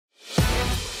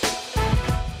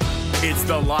It's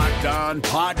the Locked On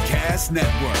Podcast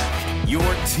Network, your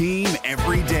team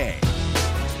every day.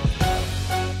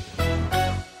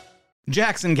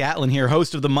 Jackson Gatlin here,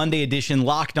 host of the Monday edition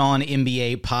Locked On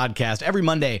NBA podcast. Every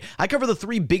Monday, I cover the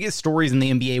three biggest stories in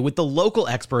the NBA with the local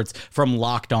experts from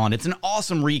Locked On. It's an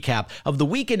awesome recap of the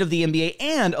weekend of the NBA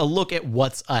and a look at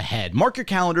what's ahead. Mark your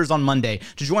calendars on Monday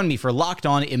to join me for Locked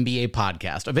On NBA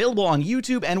podcast, available on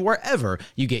YouTube and wherever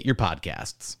you get your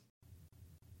podcasts.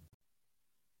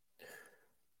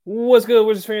 What's good,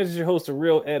 Wizards fans? It's your host, the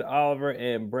real Ed Oliver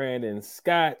and Brandon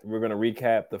Scott. We're going to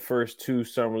recap the first two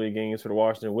Summer League games for the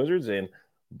Washington Wizards, and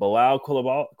Bilal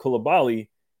Coulibaly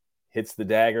hits the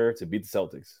dagger to beat the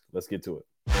Celtics. Let's get to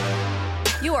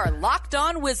it. You are Locked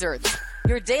On Wizards,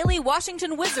 your daily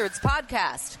Washington Wizards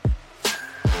podcast.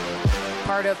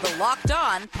 Part of the Locked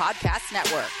On Podcast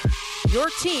Network, your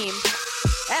team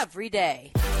every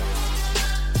day.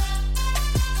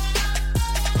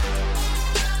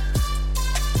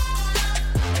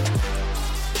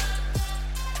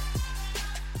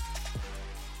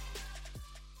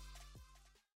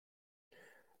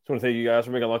 I want to thank you guys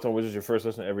for making Locked On Wizards your first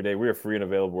listen every day. We are free and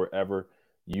available wherever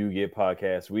you get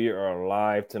podcasts. We are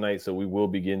live tonight, so we will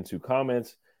begin to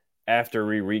comments after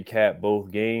we recap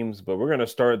both games. But we're going to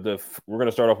start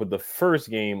off with the first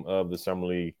game of the Summer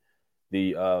League,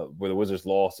 where the Wizards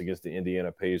lost against the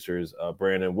Indiana Pacers.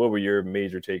 Brandon, what were your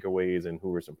major takeaways, and who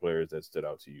were some players that stood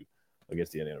out to you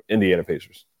against the Indiana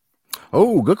Pacers?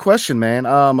 Oh, good question, man.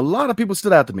 A lot of people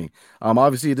stood out to me.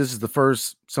 Obviously, this is the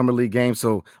first Summer League game,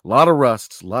 so a lot of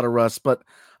rust. But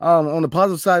on the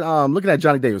positive side, looking at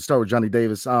Johnny Davis, start with Johnny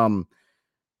Davis.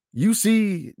 You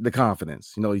see the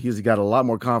confidence. You know, he's got a lot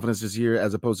more confidence this year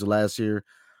as opposed to last year.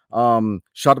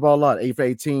 Shot the ball a lot, 8 for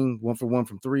 18, 1 for 1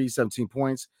 from 3, 17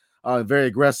 points. Very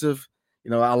aggressive.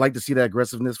 You know, I like to see that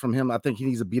aggressiveness from him. I think he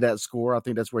needs to be that scorer. I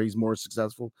think that's where he's more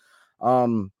successful.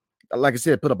 Like I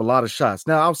said, put up a lot of shots.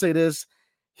 Now, I'll say this.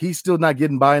 He's still not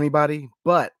getting by anybody,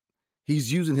 but he's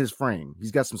using his frame.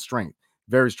 He's got some strength.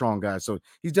 Very strong guy. So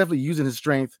he's definitely using his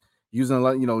strength, using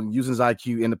his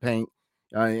IQ in the paint.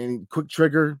 And quick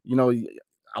trigger. You know,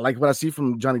 I like what I see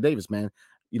from Johnny Davis, man.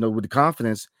 You know, with the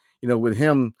confidence, you know, with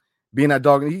him being that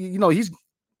dog.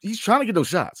 He's trying to get those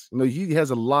shots. You know, he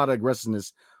has a lot of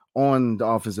aggressiveness on the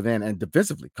offensive end and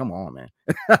defensively. Come on, man.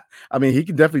 I mean, he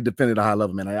can definitely defend at a high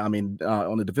level, man.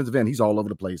 On the defensive end, he's all over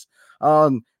the place.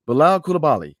 Bilal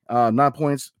Coulibaly, 9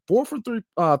 points, 4 from 3,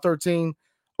 13,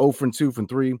 0 from 2 from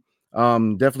 3.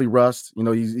 Definitely rust. You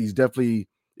know, he's definitely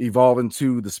evolving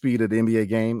to the speed of the NBA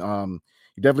game.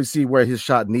 You definitely see where his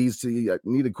shot needs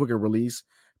a quicker release.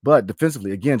 But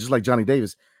defensively, again, just like Johnny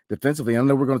Davis, defensively, I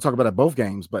know we're going to talk about it both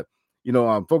games, but, you know,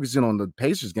 I'm focusing on the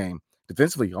Pacers game.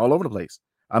 Defensively, all over the place.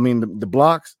 I mean, the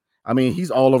blocks, I mean, he's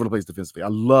all over the place defensively. I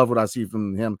love what I see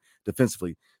from him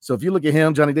defensively. So if you look at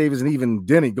him, Johnny Davis, and even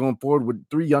Denny going forward with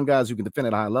 3 young guys who can defend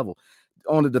at a high level,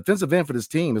 on the defensive end for this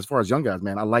team, as far as young guys,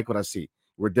 man, I like what I see.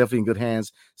 We're definitely in good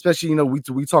hands, especially, you know,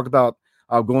 we talked about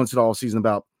going to the all season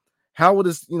about how would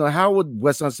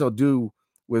Wes Unseld do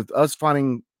with us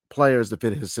finding players to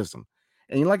fit his system.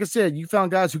 And like I said, you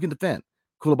found guys who can defend.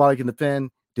 Coulibaly can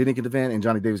defend, Denny can defend, and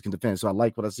Johnny Davis can defend. So I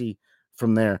like what I see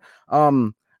from there.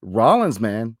 Rollins,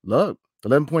 man, look,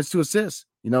 11 points, 2 assists.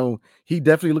 You know, he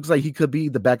definitely looks like he could be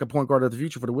the backup point guard of the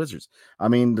future for the Wizards. I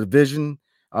mean, the vision,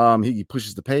 he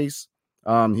pushes the pace.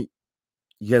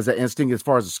 He has that instinct as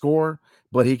far as the score,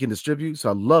 but he can distribute. So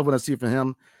I love what I see from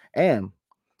him. And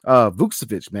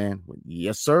Vucevic, man,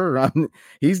 yes, sir.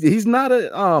 He's not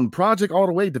a project all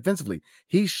the way defensively.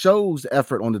 He shows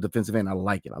effort on the defensive end. I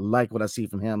like it. I like what I see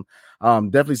from him.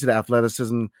 Definitely see the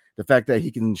athleticism, the fact that he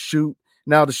can shoot.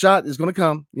 Now the shot is going to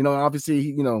come. You know,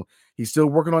 obviously, he's still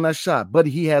working on that shot, but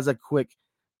he has a quick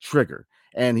trigger.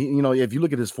 And he, you know, if you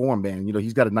look at his form, man, you know,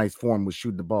 he's got a nice form with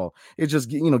shooting the ball. It's just,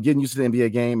 you know, getting used to the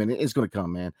NBA game, and it's going to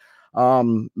come, man.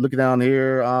 Looking down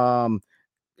here,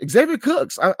 Xavier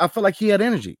Cooks, I feel like he had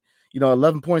energy. You know,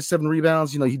 11.7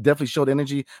 rebounds. You know, he definitely showed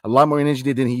energy, a lot more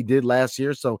energy than he did last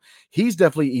year. So he's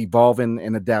definitely evolving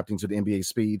and adapting to the NBA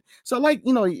speed. So, like,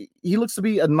 you know, he looks to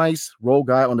be a nice role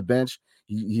guy on the bench.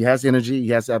 He has energy. He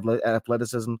has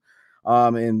athleticism.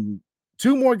 And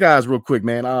 2 more guys real quick,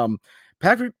 man.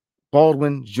 Patrick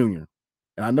Baldwin Jr.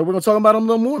 And I know we're going to talk about him a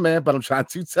little more, man, but I'm trying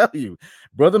to tell you,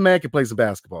 brother man can play some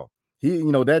basketball. He,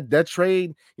 you know, that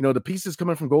trade, you know, the pieces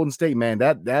coming from Golden State, man,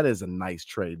 that is a nice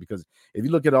trade, because if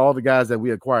you look at all the guys that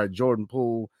we acquired, Jordan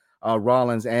Poole,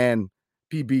 Rollins, and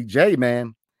PBJ,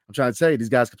 man, I'm trying to tell you, these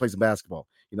guys can play some basketball.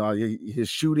 You know, his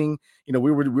shooting, you know,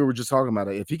 we were just talking about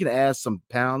it. If he can add some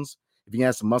pounds, if he can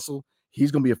add some muscle,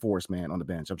 he's going to be a force, man, on the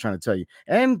bench. I'm trying to tell you.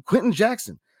 And Quentin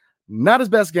Jackson. not his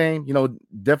best game.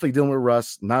 Definitely dealing with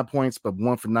Russ, 9 points, but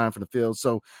 1 for 9 from the field.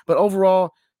 So, but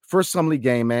overall, first summer league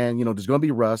game, man. There's going to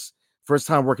be Russ, first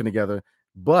time working together,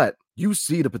 but you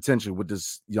see the potential with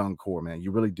this young core, man.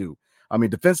 You really do. I mean,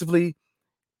 defensively,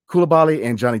 Coulibaly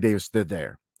and Johnny Davis, they're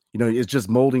there. It's just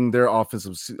molding their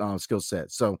offensive skill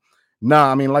set. So,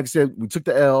 I mean, like I said, we took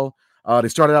the L. They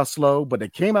started out slow, but they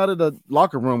came out of the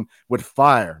locker room with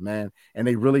fire, man. And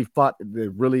they really fought. They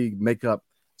really make up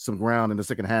some ground in the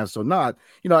second half. So,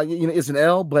 it's an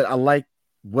L, but I like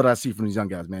what I see from these young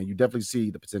guys, man. You definitely see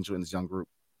the potential in this young group.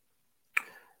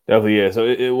 Definitely, yeah. So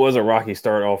it was a rocky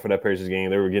start off for that Pacers game.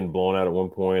 They were getting blown out at one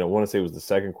point. I want to say it was the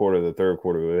second quarter or the third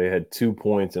quarter where they had 2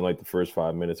 points in like the first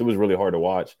 5 minutes. It was really hard to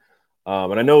watch.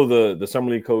 And I know the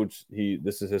summer league coach,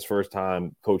 this is his first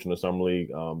time coaching the summer league.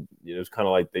 It's kind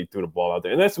of like they threw the ball out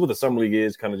there. And that's what the summer league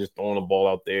is, kind of just throwing the ball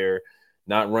out there,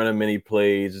 not running many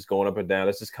plays, just going up and down.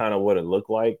 That's just kind of what it looked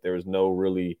like. There was no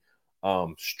really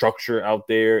structure out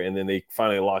there. And then they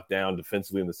finally locked down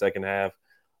defensively in the second half.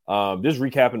 Just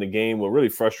recapping the game, what really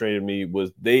frustrated me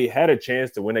was they had a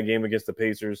chance to win that game against the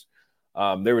Pacers.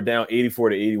 They were down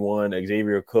 84-81.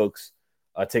 Xavier Cooks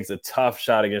takes a tough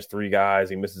shot against 3 guys.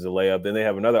 He misses a layup. Then they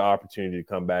have another opportunity to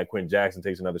come back. Quentin Jackson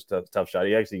takes another tough shot.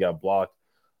 He actually got blocked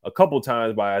a couple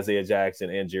times by Isaiah Jackson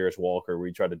and Jarris Walker, where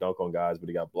he tried to dunk on guys, but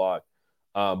he got blocked.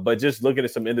 But just looking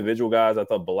at some individual guys, I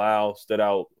thought Bilal stood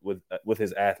out with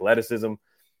his athleticism.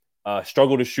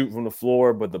 Struggled to shoot from the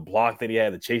floor, but the block that he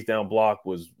had, the chase down block,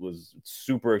 was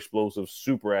super explosive,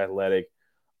 super athletic.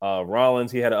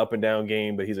 Rollins, he had an up and down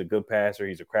game, but he's a good passer.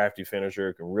 He's a crafty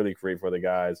finisher, can really create for the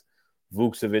guys.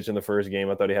 Vukcevic in the first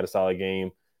game, I thought he had a solid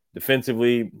game.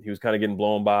 Defensively, he was kind of getting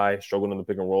blown by, struggling on the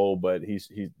pick and roll, but he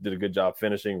did a good job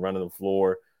finishing, running the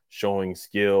floor, showing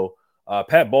skill.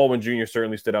 Pat Baldwin Jr.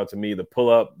 certainly stood out to me. The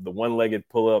pull-up, the one-legged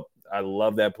pull-up, I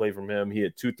love that play from him. He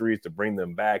had 2 threes to bring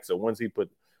them back. So once they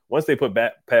put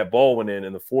Pat Baldwin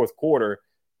in the fourth quarter,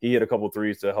 he hit a couple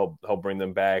threes to help bring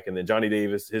them back. And then Johnny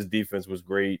Davis, his defense was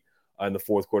great in the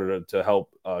fourth quarter to help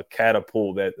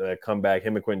catapult that comeback.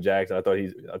 Him and Quentin Jackson, I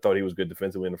thought he was good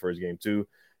defensively in the first game too.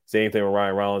 Same thing with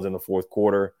Ryan Rollins in the fourth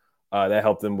quarter. That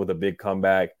helped them with a big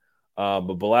comeback. But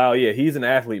Bilal, yeah, he's an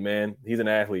athlete, man. He's an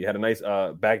athlete. Had a nice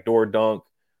backdoor dunk.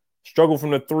 Struggled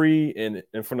from the 3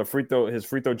 and from the free throw. His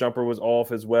free throw jumper was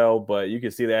off as well, but you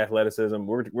can see the athleticism.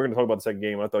 We're going to talk about the second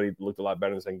game. I thought he looked a lot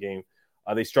better in the second game.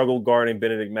 They struggled guarding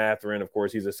Benedict Mathurin. Of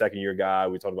course, he's a second-year guy.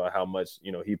 We talked about how much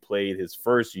he played his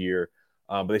first year,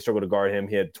 but they struggled to guard him.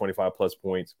 He had 25-plus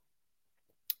points.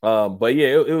 But, yeah,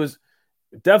 it was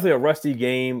definitely a rusty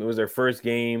game. It was their first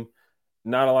game.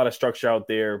 Not a lot of structure out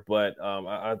there, but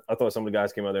I thought some of the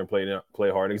guys came out there and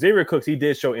played hard. Xavier Cooks, he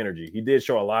did show energy. He did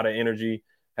show a lot of energy.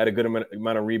 Had a good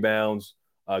amount of rebounds,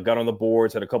 got on the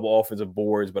boards, had a couple offensive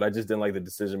boards, but I just didn't like the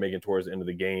decision-making towards the end of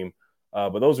the game.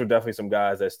 But those are definitely some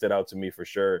guys that stood out to me for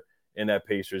sure in that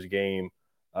Pacers game.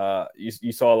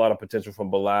 You saw a lot of potential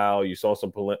from Bilal. You saw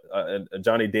some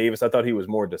Johnny Davis. I thought he was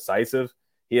more decisive.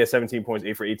 He had 17 points,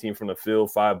 8 for 18 from the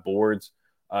field, 5 boards.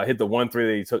 Hit the 1-3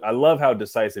 that he took. I love how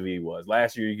decisive he was.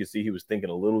 Last year, you could see he was thinking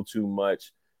a little too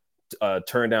much,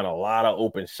 turned down a lot of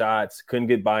open shots, couldn't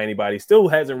get by anybody. Still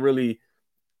hasn't really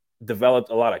developed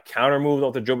a lot of counter moves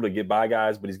off the dribble to get by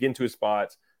guys, but he's getting to his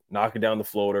spots, knocking down the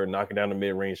floater, knocking down the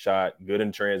mid-range shot, good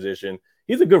in transition.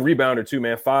 He's a good rebounder too,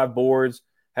 man. 5 boards,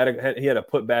 he had a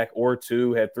putback or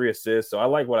 2, had 3 assists. So I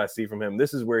like what I see from him.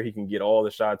 This is where he can get all the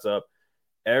shots up.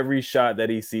 Every shot that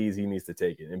he sees, he needs to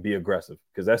take it and be aggressive,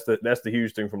 because that's the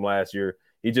huge thing from last year.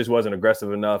 He just wasn't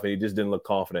aggressive enough, and he just didn't look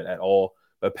confident at all.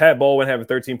 But Pat Baldwin having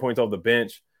 13 points off the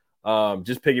bench,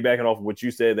 just piggybacking off of what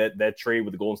you said, that trade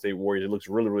with the Golden State Warriors, it looks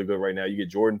really, really good right now. You get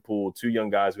Jordan Poole, 2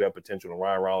 young guys who have potential,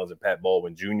 Ryan Rollins and Pat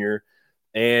Baldwin Jr.,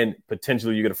 and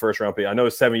potentially you get a first-round pick. I know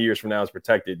 7 years from now it's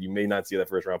protected. You may not see that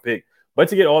first-round pick. But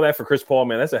to get all that for Chris Paul,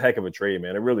 man, that's a heck of a trade,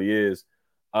 man. It really is.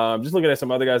 Just looking at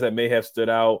some other guys that may have stood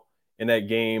out in that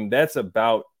game, that's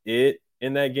about it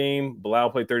in that game. Bilal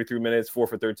played 33 minutes, 4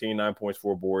 for 13, 9 points,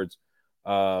 4 boards.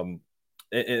 And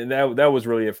that was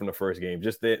really it from the first game.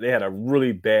 Just they had a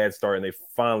really bad start, and they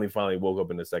finally woke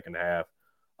up in the second half.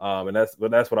 And that's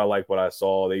what I like, what I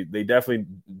saw. They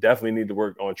definitely need to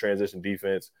work on transition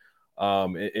defense,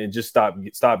 and just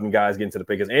stopping guys getting to the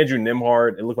paint. Because Andrew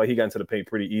Nembhard, it looked like he got into the paint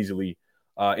pretty easily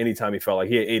anytime he felt like.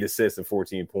 He had 8 assists and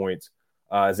 14 points.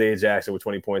 Isaiah Jackson with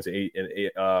 20 points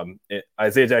and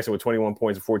Isaiah Jackson with 21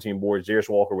 points and 14 boards. Jarris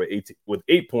Walker with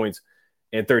 8 points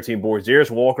and 13 boards.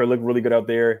 Jarris Walker looked really good out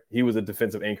there. He was a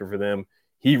defensive anchor for them.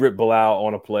 He ripped Bilal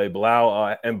on a play.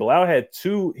 Bilal had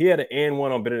 2. He had an and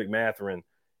 1 on Benedict Mathurin,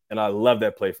 and I love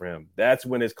that play for him. That's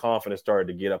when his confidence started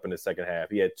to get up in the second half.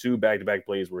 He had 2 back-to-back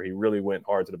plays where he really went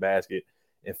hard to the basket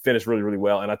and finish really, really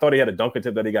well. And I thought he had a dunk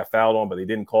attempt that he got fouled on, but they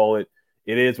didn't call it.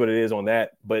 It is what it is on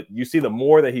that. But you see the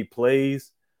more that he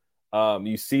plays,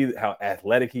 you see how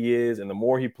athletic he is, and the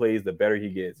more he plays, the better he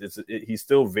gets. He's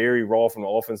still very raw from the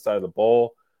offense side of the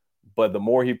ball, but the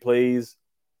more he plays,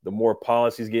 the more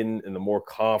polish he's getting and the more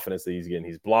confidence that he's getting.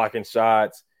 He's blocking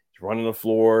shots, he's running the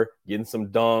floor, getting some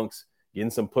dunks,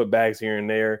 getting some putbacks here and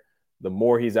there. The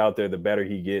more he's out there, the better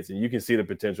he gets, and you can see the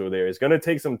potential there. It's going to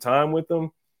take some time with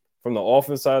him from the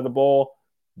offense side of the ball.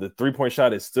 The three-point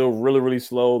shot is still really, really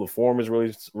slow. The form is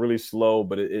really, really slow,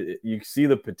 but you see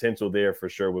the potential there for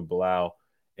sure with Bilal.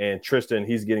 And Tristan,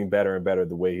 he's getting better and better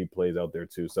the way he plays out there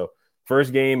too. So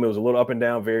first game, it was a little up and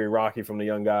down, very rocky from the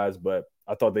young guys, but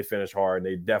I thought they finished hard, and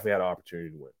they definitely had an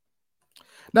opportunity to win.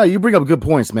 No, you bring up good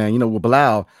points, man. With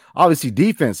Bilal, obviously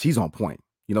defense, he's on point.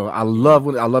 I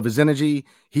love his energy.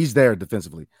 He's there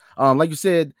defensively. Like you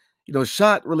said,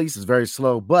 shot release is very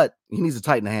slow, but he needs to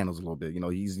tighten the handles a little bit. He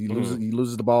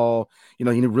loses the ball. He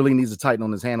really needs to tighten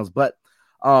on his handles. But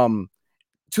to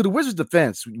the Wizards'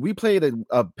 defense, we played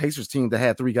a Pacers team that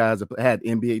had three guys that had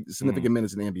significant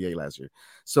minutes in the NBA last year.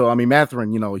 So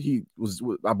Mathurin, he was,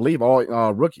 I believe,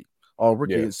 all rookie.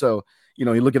 Yeah. So you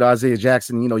look at Isaiah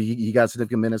Jackson. He got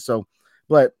significant minutes. So,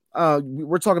 but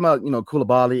we're talking about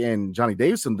Coulibaly and Johnny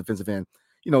Davis on the defensive end.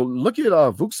 Look at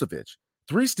Vucevic,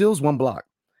 3 steals, 1 block.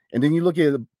 And then you look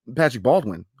at Patrick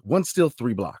Baldwin, 1 steal,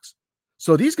 3 blocks.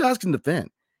 So these guys can defend.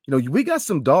 We got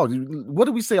some dogs. What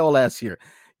did we say all last year?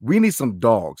 We need some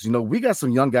dogs. We got some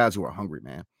young guys who are hungry,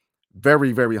 man.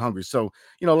 Very, very hungry. So,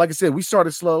 like I said, we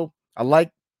started slow. I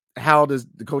like how the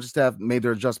coaching staff made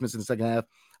their adjustments in the second half.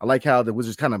 I like how the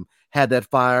Wizards kind of had that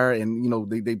fire and,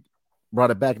 they brought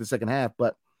it back in the second half.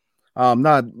 But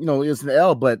it's an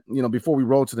L. But, before we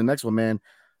roll to the next one, man,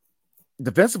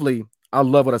 defensively, I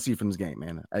love what I see from this game,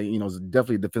 man. It's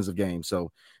definitely a defensive game.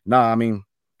 So,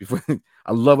 before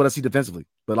I love what I see defensively.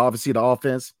 But obviously the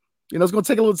offense, it's going to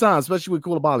take a little time, especially with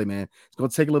Coulibaly, man. It's going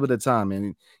to take a little bit of time,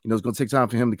 man. It's going to take time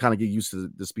for him to kind of get used to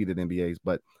the speed of the NBA's.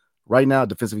 But right now,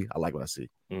 defensively, I like what I see.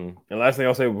 And last thing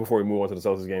I'll say before we move on to the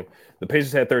Celtics game, the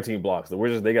Pacers had 13 blocks. The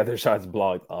Wizards, they got their shots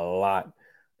blocked a lot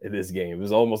in this game. It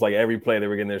was almost like every play they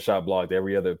were getting their shot blocked,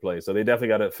 every other play. So they definitely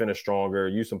got to finish stronger,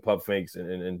 use some pump fakes,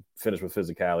 and finish with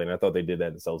physicality. And I thought they did that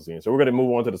in the Celtics game. So we're going to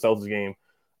move on to the Celtics game.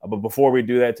 But before we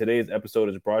do that, today's episode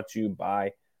is brought to you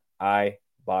by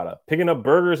Ibotta. Picking up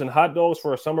burgers and hot dogs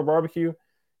for a summer barbecue,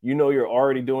 you're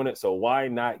already doing it. So why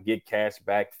not get cash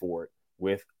back for it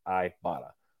with Ibotta?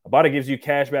 Ibotta gives you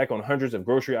cash back on hundreds of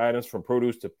grocery items, from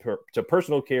produce to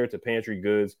personal care to pantry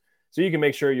goods, so you can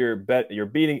make sure you're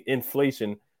beating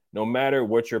inflation no matter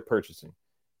what you're purchasing.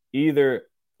 Either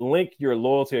link your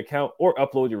loyalty account or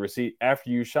upload your receipt after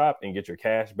you shop and get your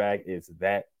cash back. It's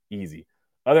that easy.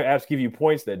 Other apps give you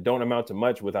points that don't amount to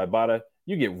much. With Ibotta,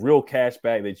 you get real cash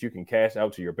back that you can cash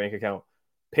out to your bank account,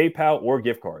 PayPal, or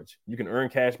gift cards. You can earn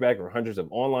cash back for hundreds of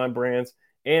online brands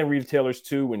and retailers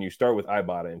too when you start with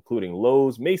Ibotta, including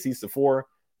Lowe's, Macy's, Sephora,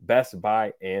 Best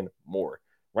Buy, and more.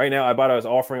 Right now, Ibotta is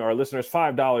offering our listeners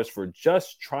 $5 for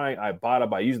just trying Ibotta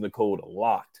by using the code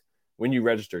LOCKED when you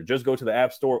register. Just go to the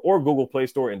App Store or Google Play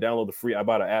Store and download the free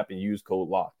Ibotta app and use code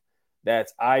LOCKED.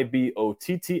 That's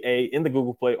IBOTTA in the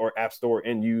Google Play or App Store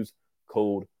and use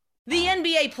code. The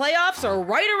NBA playoffs are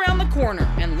right around the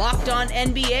corner, and Locked On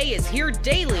NBA is here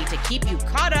daily to keep you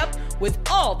caught up with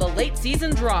all the late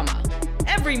season drama.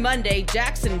 Every Monday,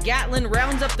 Jackson Gatlin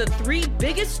rounds up the 3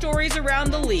 biggest stories around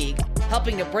the league,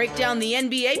 helping to break down the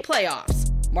NBA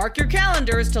playoffs. Mark your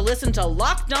calendars to listen to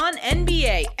Locked On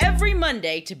NBA every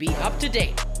Monday to be up to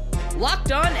date.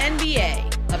 Locked On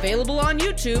NBA, available on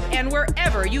YouTube and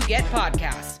wherever you get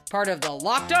podcasts. Part of the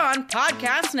Locked On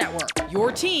Podcast Network,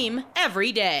 your team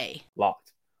every day.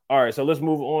 Locked. All right, so let's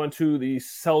move on to the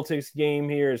Celtics game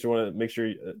here. Just want to make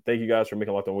sure, thank you guys for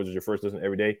making Locked On Wizards your first listen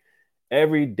every day.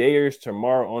 Every dayers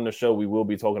tomorrow on the show, we will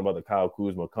be talking about the Kyle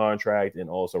Kuzma contract and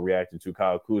also reacting to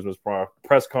Kyle Kuzma's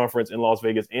press conference in Las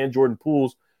Vegas and Jordan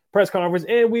Poole's press conference.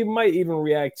 And we might even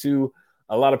react to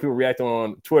a lot of people reacting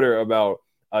on Twitter about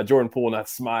Jordan Poole not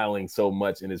smiling so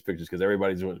much in his pictures because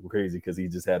everybody's doing crazy because he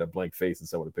just had a blank face in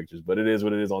some of the pictures. But it is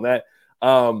what it is on that.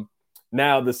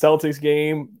 Now, the Celtics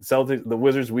game, the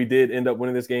Wizards, we did end up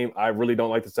winning this game. I really don't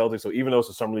like the Celtics. So even though it's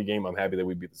a summer league game, I'm happy that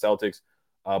we beat the Celtics.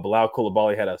 Bilal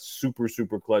Coulibaly had a super,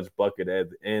 super clutch bucket at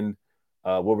the end.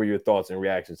 What were your thoughts and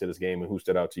reactions to this game, and who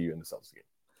stood out to you in the Celtics game?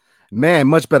 Man,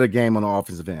 much better game on the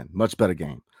offensive end. Much better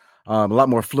game. A lot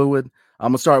more fluid.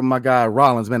 I'm going to start with my guy,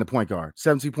 Rollins, man, the point guard.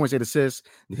 17 points, 8 assists.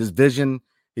 His vision,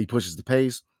 he pushes the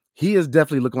pace. He is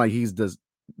definitely looking like he's the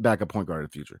backup point guard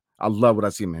of the future. I love what I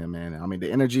see in him, man. I mean,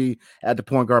 the energy at the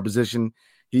point guard position,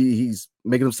 he's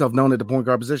making himself known at the point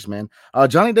guard position, man.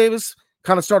 Johnny Davis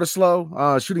kind of started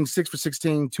slow, shooting 6 for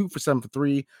 16, 2 for 7 for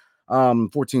 3,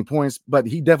 14 points, but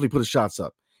he definitely put his shots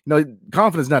up.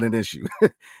 Confidence not an issue.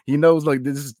 He knows like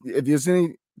this is, if there's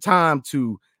any time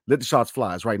to let the shots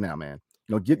fly, it's right now, man.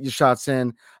 Get your shots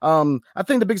in. I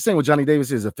think the biggest thing with Johnny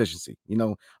Davis is efficiency.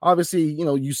 Obviously,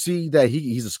 you see that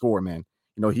he's a scorer, man.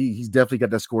 He's definitely got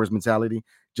that scorer's mentality.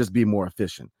 Just be more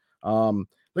efficient.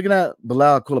 Looking at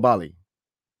Bilal Coulibaly,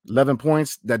 11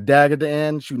 points, that dagger at the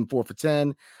end, shooting 4 for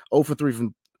 10, 0 for 3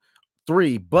 from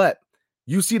 3. But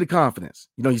you see the confidence.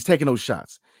 He's taking those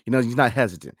shots. He's not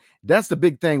hesitant. That's the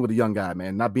big thing with a young guy,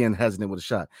 man, not being hesitant with a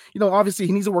shot. Obviously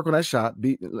he needs to work on that shot,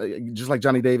 just like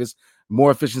Johnny Davis, more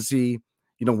efficiency,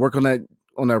 work on that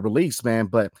release, man,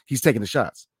 but he's taking the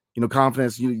shots.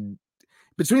 Confidence.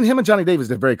 Between him and Johnny Davis,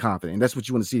 they're very confident, and that's what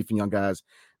you want to see from young guys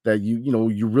that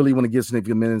you really want to give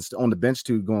significant minutes on the bench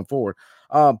to going forward.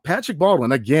 Patrick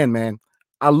Baldwin, again, man,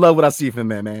 I love what I see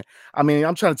from him, man. I mean,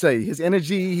 I'm trying to tell you, his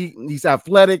energy, he's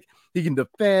athletic, he can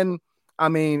defend. I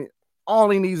mean, all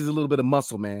he needs is a little bit of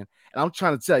muscle, man. And I'm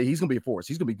trying to tell you, he's going to be a force.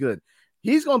 He's going to be good.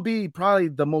 He's going to be probably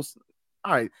the most –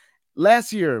 all right,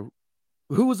 last year,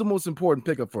 who was the most important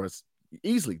pickup for us?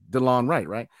 Easily, DeLon Wright,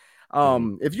 right?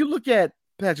 If you look at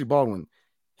Patrick Baldwin,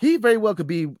 he very well could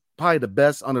be probably the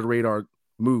best under-the-radar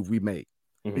move we made.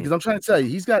 Because I'm trying to tell you,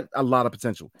 he's got a lot of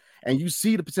potential. And you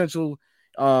see the potential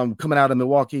coming out of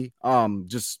Milwaukee. I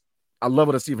love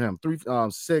what I see from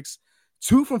him. 6,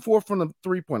 2 from 4 from the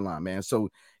three-point line, man. So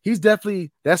he's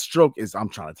definitely – that stroke is – I'm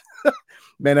trying to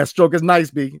 – man, that stroke is nice,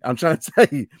 B. I'm trying to tell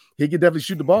you. He can definitely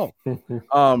shoot the ball.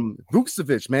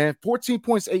 Vucevic, man, 14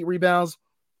 points, 8 rebounds.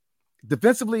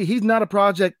 Defensively, he's not a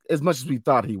project as much as we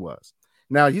thought he was.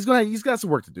 Now, he's got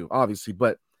some work to do, obviously,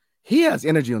 but he has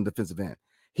energy on the defensive end.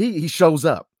 He shows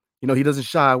up. He doesn't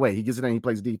shy away. He gets it in, he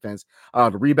plays defense.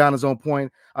 The rebound is on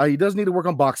point. He does need to work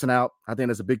on boxing out. I think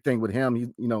that's a big thing with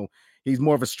him. He's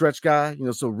more of a stretch guy,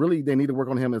 so really they need to work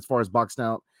on him as far as boxing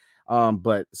out.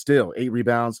 But still, 8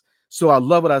 rebounds. So I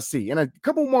love what I see. And a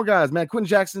couple more guys, man. Quentin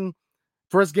Jackson,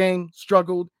 first game,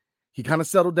 struggled. He kind of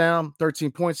settled down,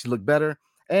 13 points. He looked better.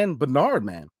 And Bernard,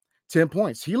 man, 10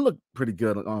 points. He looked pretty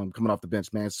good coming off the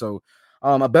bench, man. So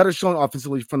a better showing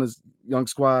offensively from this young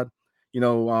squad.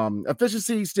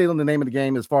 Efficiency still in the name of the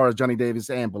game as far as Johnny Davis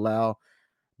and Bilal.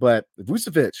 But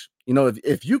Vucevic,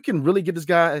 if you can really get this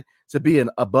guy to be an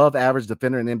above average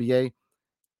defender in the NBA,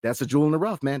 that's a jewel in the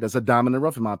rough, man. That's a diamond in the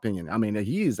rough, in my opinion. I mean,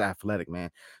 he is athletic, man.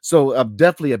 So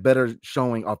definitely a better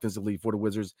showing offensively for the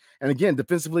Wizards. And again,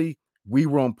 defensively, we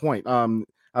were on point.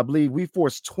 I believe we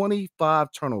forced 25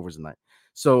 turnovers tonight.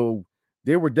 So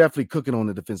they were definitely cooking on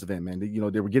the defensive end, man.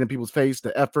 They were getting people's face,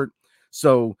 the effort.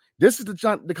 So this is the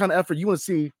kind of effort you want to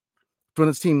see from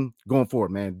this team going forward,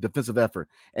 man, defensive effort.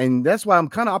 And that's why I'm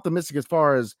kind of optimistic as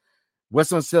far as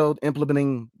Wes Unseld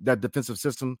implementing that defensive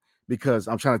system, because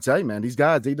I'm trying to tell you, man, these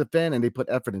guys, they defend and they put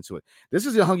effort into it. This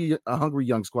is a hungry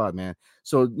young squad, man.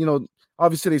 So,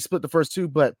 obviously they split the first 2,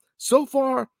 but so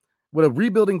far with a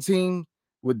rebuilding team,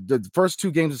 with the first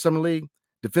 2 games of Summer League,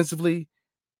 defensively,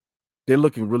 they're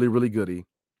looking really, really good.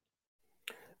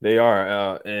 They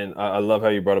are, and I love how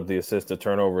you brought up the assist to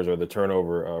turnovers, or the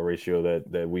turnover ratio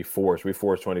that we forced. We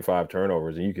forced 25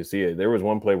 turnovers, and you can see it. There was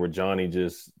one play where Johnny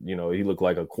just, he looked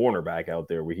like a cornerback out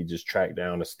there, where he just tracked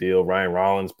down a steal. Ryan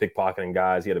Rollins pickpocketing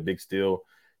guys. He had a big steal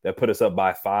that put us up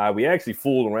by 5. We actually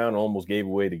fooled around and almost gave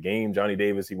away the game. Johnny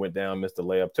Davis, he went down, missed a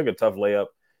layup, took a tough layup.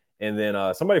 And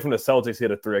then somebody from the Celtics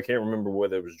hit a 3. I can't remember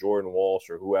whether it was Jordan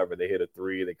Walsh or whoever. They hit a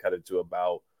 3. They cut it to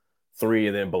about 3,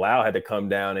 and then Bilal had to come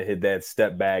down and hit that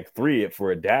step back 3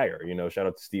 for a dagger. Shout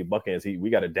out to Steve Buckhands. We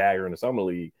got a dagger in the Summer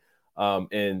League.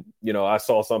 And I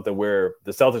saw something where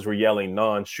the Celtics were yelling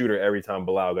non-shooter every time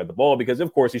Bilal got the ball, because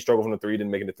of course he struggled from the 3,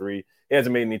 didn't make it to 3. He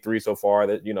hasn't made any 3 so far.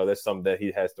 That that's something that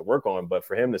he has to work on. But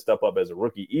for him to step up as a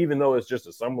rookie, even though it's just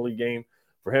a Summer League game,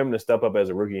 for him to step up as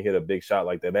a rookie and hit a big shot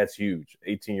like that, that's huge.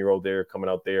 18-year-old there coming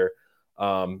out there.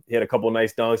 He had a couple of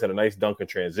nice dunks, had a nice dunk in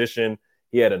transition.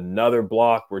 He had another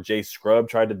block where Jay Scrubb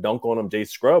tried to dunk on him. Jay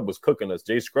Scrubb was cooking us.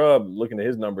 Jay Scrubb, looking at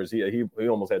his numbers, he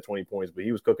almost had 20 points, but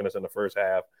he was cooking us in the first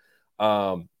half.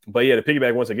 But yeah, to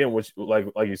piggyback once again, which like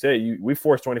you said, we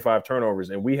forced 25 turnovers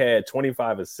and we had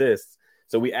 25 assists.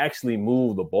 So we actually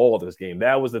moved the ball this game.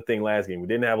 That was the thing last game. We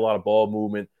didn't have a lot of ball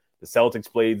movement. The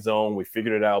Celtics played zone. We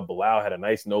figured it out. Bilal had a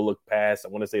nice no-look pass. I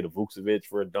want to say to Vucevic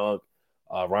for a dunk.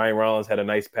 Ryan Rollins had a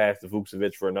nice pass to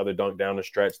Vucevic for another dunk down the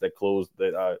stretch that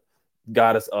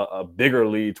got us a bigger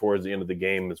lead towards the end of the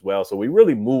game as well. So we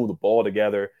really moved the ball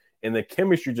together, and the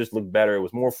chemistry just looked better. It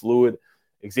was more fluid.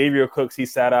 Xavier Cooks, he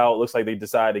sat out. Looks like they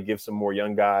decided to give some more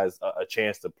young guys a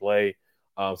chance to play.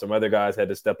 Some other guys had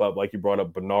to step up, like you brought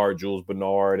up Jules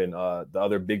Bernard, and the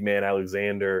other big man,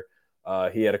 Alexander.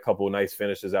 He had a couple of nice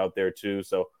finishes out there too.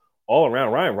 So all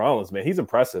around, Ryan Rollins, man, he's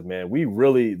impressive, man. We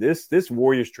really this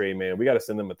Warriors trade, man, we got to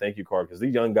send them a thank you card because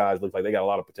these young guys look like they got a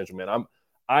lot of potential, man.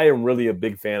 I am really a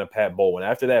big fan of Pat Bowlen.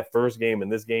 After that first game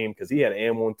and this game, because he had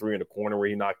an 1-3 in the corner where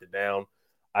he knocked it down.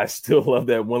 I still love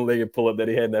that one-legged pull-up that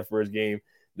he had in that first game.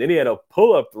 Then he had a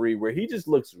pull-up 3 where he just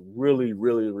looks really,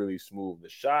 really, really smooth. The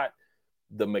shot,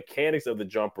 the mechanics of the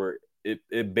jumper,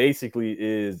 it basically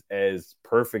is as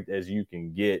perfect as you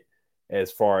can get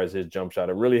as far as his jump shot.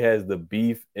 It really has the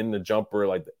beef in the jumper,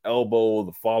 like the elbow,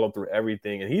 the follow-through,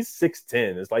 everything. And he's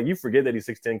 6'10". It's like you forget that he's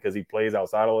 6'10" because he plays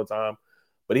outside all the time.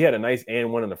 But he had a nice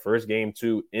and one in the first game,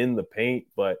 too, in the paint.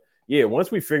 But, yeah,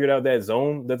 once we figured out that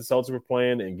zone that the Celtics were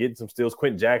playing and getting some steals,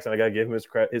 Quentin Jackson, I got to give him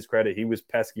his credit. He was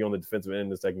pesky on the defensive end in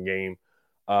the second game.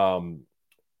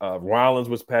 Rollins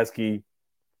was pesky.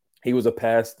 He was a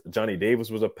pest. Johnny Davis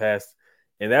was a pest.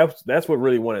 And that's what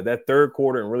really won it. That third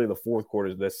quarter and really the fourth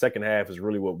quarter, the second half is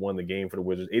really what won the game for the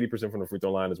Wizards. 80% from the free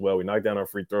throw line as well. We knocked down our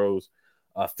free throws,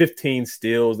 15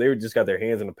 steals. They just got their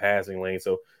hands in the passing lane.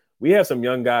 So we have some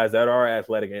young guys that are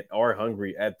athletic and are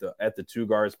hungry at the 2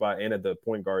 guard spot and at the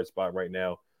point guard spot right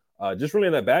now. Just really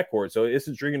in that backcourt. So it's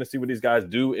intriguing to see what these guys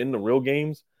do in the real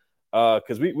games.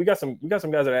 Because we got some guys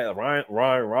that are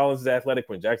Ryan Rollins is athletic,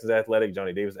 Quinn Jackson's athletic,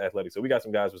 Johnny Davis is athletic. So we got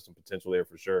some guys with some potential there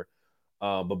for sure.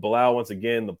 But Bilal, once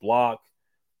again, the block,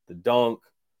 the dunk,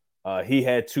 he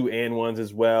had 2 and 1s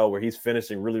as well, where he's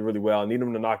finishing really, really well. I need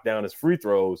him to knock down his free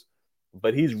throws,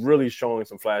 but he's really showing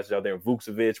some flashes out there.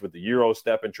 Vucevic with the Euro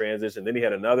step in transition. Then he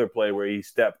had another play where he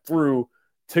stepped through,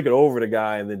 took it over the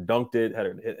guy, and then dunked it.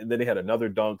 And then he had another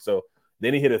dunk. So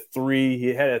then he hit a 3.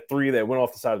 He had a 3 that went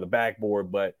off the side of the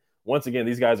backboard. But once again,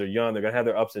 these guys are young. They're going to have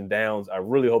their ups and downs. I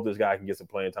really hope this guy can get some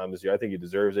playing time this year. I think he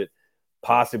deserves it.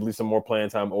 Possibly some more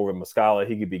playing time over Muscala.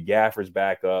 He could be Gafford's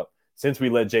backup. Since we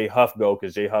let Jay Huff go,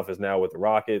 because Jay Huff is now with the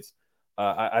Rockets,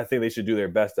 I think they should do their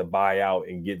best to buy out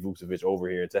and get Vucevic over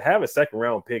here. And to have a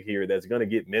second-round pick here that's going to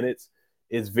get minutes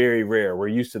is very rare. We're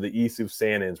used to the Yusuf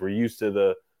Sannons. We're used to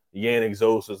the Yannick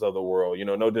Zosas of the world.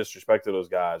 No disrespect to those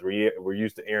guys. We're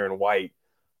used to Aaron White.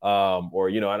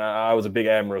 And I was a big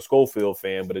Admiral Schofield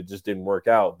fan, but it just didn't work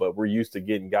out. But we're used to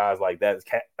getting guys like that.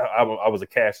 I was a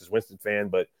Cassius Winston fan,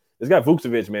 but this guy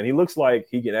Vucevic, man, he looks like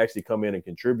he can actually come in and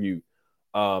contribute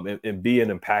and be an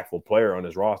impactful player on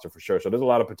his roster for sure. So there's a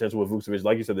lot of potential with Vucevic.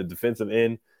 Like you said, the defensive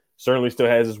end certainly still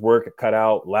has his work cut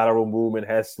out. Lateral movement,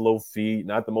 has slow feet,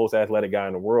 not the most athletic guy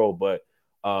in the world, but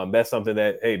that's something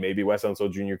that, hey, maybe Wes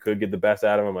Unseld Jr. could get the best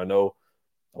out of him. I know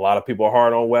a lot of people are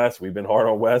hard on Wes. We've been hard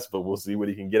on Wes, but we'll see what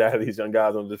he can get out of these young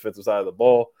guys on the defensive side of the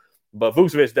ball. But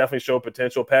Vucevic definitely showed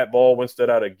potential. Pat Baldwin stood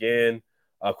out again.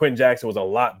 Quentin Jackson was a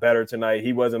lot better tonight.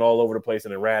 He wasn't all over the place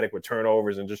and erratic with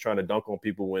turnovers and just trying to dunk on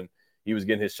people when he was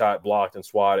getting his shot blocked and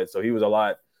swatted. So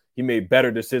he made better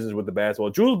decisions with the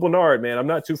basketball. Jules Bernard, man, I'm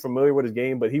not too familiar with his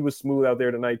game, but he was smooth out there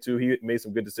tonight too. He made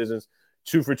some good decisions.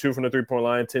 2 for 2 from the 3-point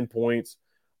line, 10 points.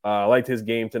 I liked his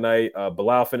game tonight.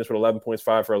 Bilal finished with 11 points,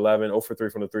 5 for 11, 0 for 3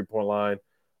 from the 3-point line.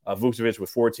 Vucevic with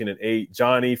 14 and 8.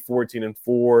 Johnny, 14 and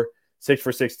 4, 6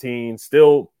 for 16.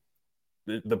 Still,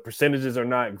 the percentages are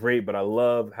not great, but I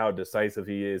love how decisive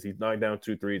he is. He's knocked down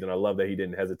 2 threes, and I love that he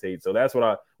didn't hesitate. So that's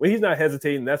when he's not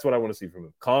hesitating, that's what I want to see from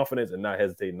him. Confidence and not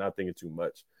hesitating, not thinking too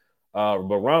much. But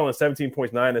Rollins, 17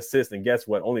 points, 9 assists, and guess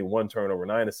what? Only 1 turnover,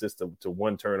 9 assists to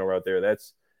 1 turnover out there.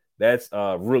 That's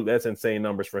insane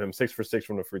numbers for him. 6 for 6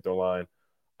 from the free throw line.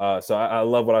 So I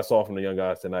love what I saw from the young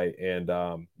guys tonight. And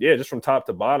just from top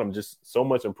to bottom, just so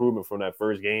much improvement from that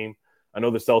first game. I know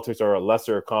the Celtics are a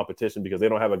lesser competition because they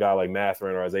don't have a guy like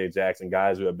Mathurin or Isaiah Jackson,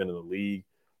 guys who have been in the league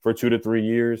for 2 to 3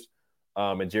 years.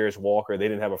 And Jarris Walker, they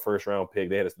didn't have a first-round pick.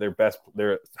 They had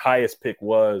their highest pick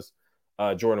was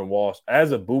Jordan Walsh.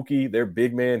 As a Buki, their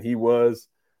big man, he was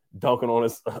dunking on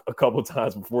us a couple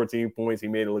times for 14 points. He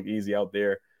made it look easy out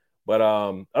there. But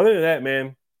other than that,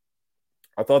 man,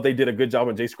 I thought they did a good job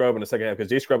on Jay Scrubb in the second half because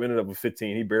Jay Scrubb ended up with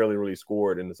 15. He barely really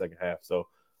scored in the second half. So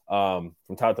from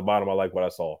top to bottom, I like what I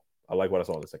saw. I like what I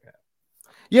saw in the second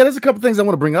half. Yeah, there's a couple things I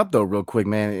want to bring up, though, real quick,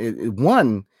 man.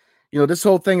 One, this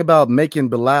whole thing about making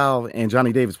Bilal and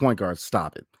Johnny Davis point guards,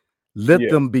 stop it. Let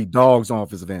them be dogs on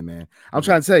offensive end, man. I'm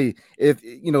trying to tell you,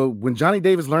 when Johnny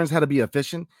Davis learns how to be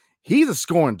efficient, he's a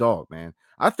scoring dog, man.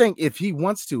 I think if he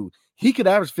wants to, he could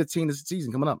average 15 this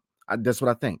season coming up. That's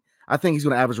what I think. I think he's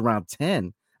going to average around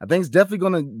 10. I think he's definitely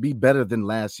going to be better than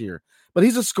last year. But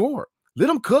he's a scorer. Let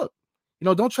him cook.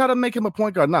 Don't try to make him a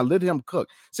point guard. No, let him cook.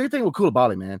 Same thing with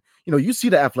Coulibaly, man. You see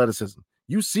the athleticism.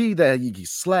 You see that he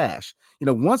slash.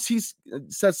 Once he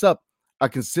sets up a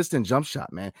consistent jump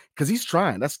shot, man, because he's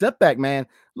trying. That step back, man,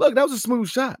 look, that was a smooth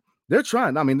shot. They're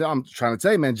trying. I mean, I'm trying to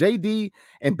tell you, man, JD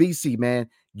and BC, man,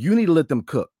 you need to let them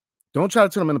cook. Don't try to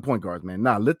turn them into point guards, man.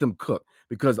 Nah, let them cook,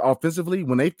 because offensively,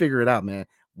 when they figure it out, man,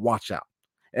 watch out.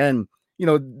 And,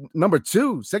 number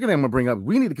two, second thing I'm going to bring up,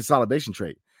 we need a consolidation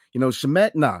trade.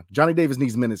 Shamet, Johnny Davis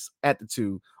needs minutes at the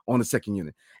 2 on the second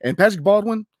unit. And Patrick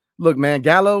Baldwin, look, man,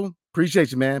 Gallo,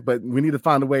 appreciate you, man, but we need to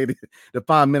find a way to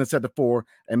find minutes at the 4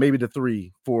 and maybe the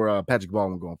 3 for Patrick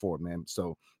Baldwin going forward, man.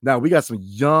 So now we got some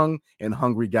young and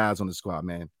hungry guys on the squad,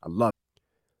 man. I love it.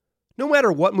 No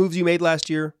matter what moves you made last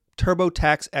year,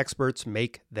 TurboTax experts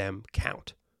make them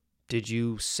count. Did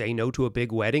you say no to a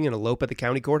big wedding and elope at the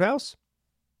county courthouse?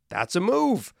 That's a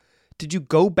move. Did you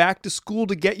go back to school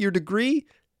to get your degree?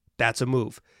 That's a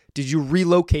move. Did you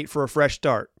relocate for a fresh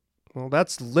start? Well,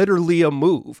 that's literally a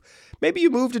move. Maybe you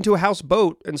moved into a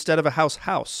houseboat instead of a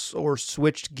house, or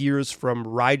switched gears from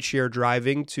rideshare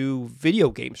driving to video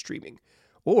game streaming.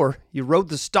 Or you rode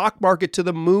the stock market to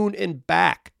the moon and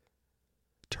back.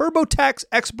 TurboTax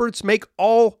experts make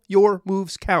all your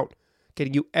moves count,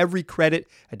 getting you every credit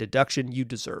and deduction you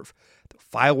deserve. They'll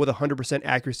file with 100%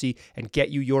 accuracy and get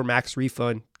you your max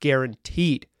refund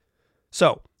guaranteed.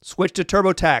 So, switch to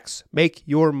TurboTax. Make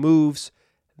your moves.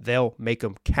 They'll make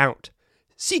them count.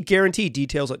 See guarantee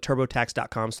details at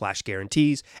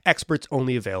turbotax.com/guarantees. Experts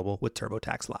only available with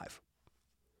TurboTax Live.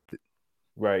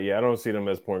 Right, yeah, I don't see them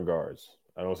as point guards.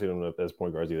 I don't see them as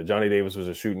point guards either. Johnny Davis was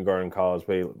a shooting guard in college,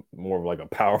 played more of like a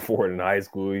power forward in high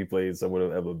school. He played somewhat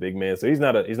of a big man, so he's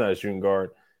not a shooting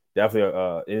guard.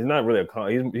 Definitely, he's not really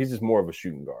he's just more of a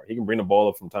shooting guard. He can bring the ball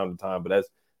up from time to time, but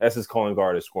that's his calling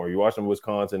guard is scoring. You watch him in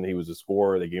Wisconsin, he was a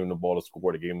scorer. They gave him the ball to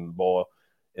score. They gave him the ball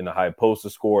in the high post to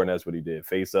score, and that's what he did.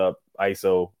 Face up,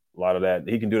 ISO, a lot of that.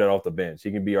 He can do that off the bench.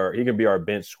 He can be our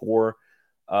bench scorer.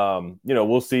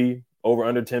 We'll see. Over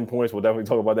under 10 points. We'll definitely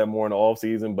talk about that more in the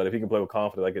offseason. But if he can play with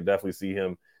confidence, I could definitely see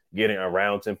him getting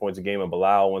around 10 points a game. And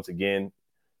Bilal, once again,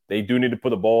 they do need to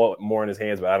put the ball more in his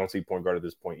hands, but I don't see point guard at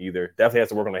this point either. Definitely has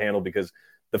to work on the handle, because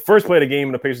the first play of the game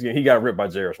in the Pacers game, he got ripped by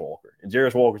Jarris Walker. And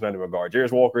Jarris Walker's not even a guard.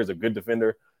 Jarris Walker is a good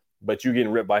defender, but you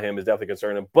getting ripped by him is definitely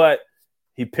concerning. But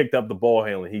he picked up the ball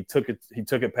handling. He took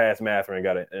it past Mather and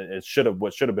got it. And it should have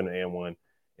been an and one.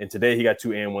 And today he got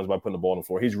 2 and ones by putting the ball on the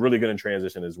floor. He's really good in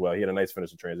transition as well. He had a nice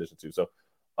finish in transition too. So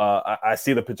I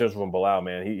see the potential from Bilal,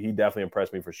 man. He definitely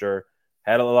impressed me for sure.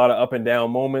 Had a lot of up and down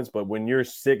moments, but when you're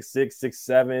 6'6",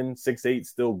 6'7", 6'8",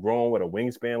 still growing with a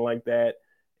wingspan like that,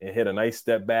 and hit a nice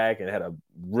step back and had a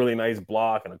really nice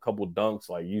block and a couple dunks,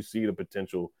 like, you see the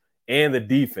potential and the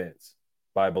defense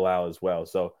by Bilal as well.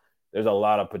 So there's a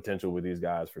lot of potential with these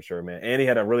guys for sure, man. And he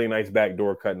had a really nice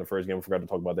backdoor cut in the first game. I forgot to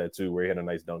talk about that too, where he had a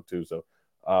nice dunk too. So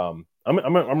I'm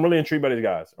really intrigued by these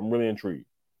guys. I'm really intrigued.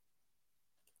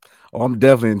 Oh, I'm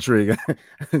definitely intrigued.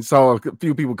 I saw a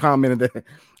few people commented that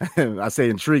I say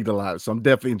intrigued a lot, so I'm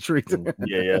definitely intrigued.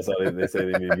 Yeah. So they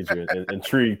say they need to get you an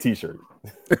intrigued T-shirt,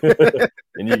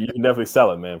 and you can definitely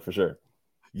sell it, man, for sure.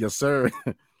 Yes, sir.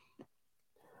 All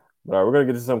right, we're gonna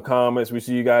get to some comments. We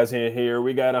see you guys in here.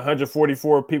 We got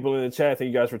 144 people in the chat.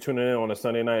 Thank you guys for tuning in on a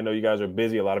Sunday night. I know you guys are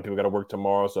busy. A lot of people got to work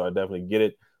tomorrow, so I definitely get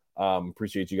it.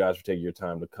 Appreciate you guys for taking your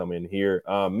time to come in here.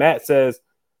 Matt says,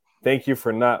 thank you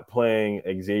for not playing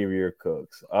Xavier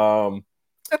Cooks. I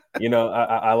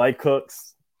like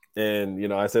Cooks,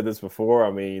 and I said this before.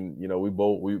 I mean,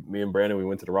 me and Brandon, we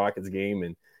went to the Rockets game,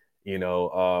 and he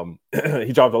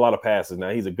dropped a lot of passes.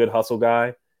 Now he's a good hustle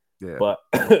guy, yeah, but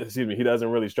excuse me, he doesn't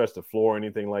really stretch the floor or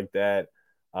anything like that.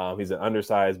 He's an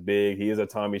undersized big. He is a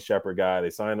Tommy Shepard guy.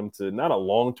 They signed him to not a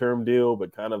long-term deal,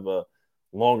 but kind of a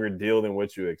longer deal than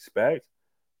what you expect.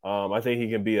 I think he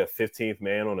can be a 15th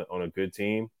man on a good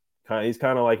team. He's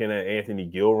kind of like in that Anthony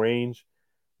Gill range,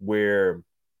 where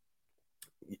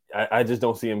I just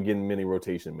don't see him getting many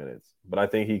rotation minutes. But I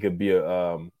think he could be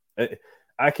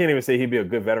I can't even say he'd be a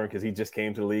good veteran, because he just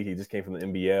came to the league. He just came from the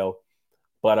NBL.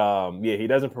 But he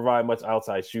doesn't provide much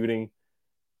outside shooting.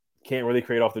 Can't really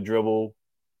create off the dribble,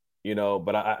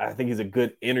 But I think he's a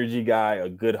good energy guy, a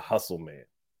good hustle man.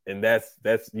 And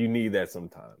that's you need that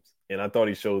sometimes. And I thought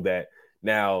he showed that.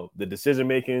 Now, the decision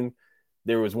making,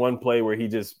 there was one play where he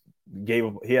just he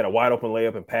had a wide open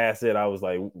layup and passed it. I was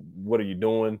like, what are you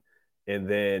doing? And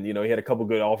then, he had a couple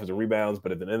good offensive rebounds,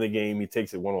 but at the end of the game, he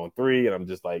takes it 1-on-3, and I'm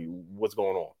just like, what's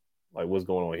going on? Like, what's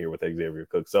going on here with Xavier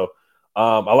Cook? So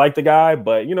I like the guy,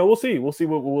 but, we'll see. We'll see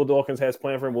what Will Dawkins has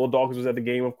planned for him. Will Dawkins was at the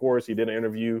game, of course. He did an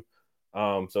interview.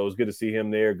 So it was good to see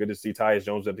him there. Good to see Tyus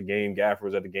Jones at the game. Gaffer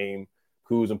was at the game.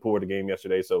 Kuz and Poole at the game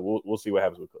yesterday. So we'll see what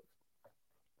happens with Cook.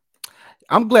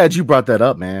 I'm glad you brought that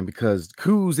up, man, because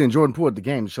Kuz and Jordan Poole at the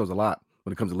game shows a lot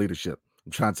when it comes to leadership.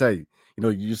 I'm trying to tell you, You know,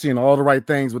 you're seeing all the right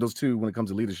things with those two when it comes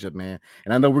to leadership, man.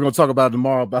 And I know we're gonna talk about it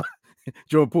tomorrow about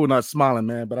Jordan Poole not smiling,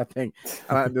 man. But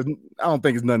I don't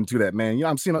think it's nothing to that, man. You know,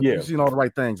 you've seen all the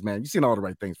right things, man. You've seen all the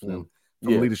right things for them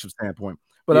from a leadership standpoint.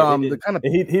 But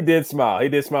he did smile. He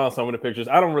did smile on some of the pictures.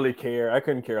 I don't really care. I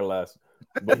couldn't care less.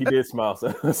 But he did smile.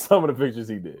 So some of the pictures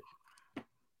he did.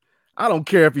 I don't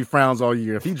care if he frowns all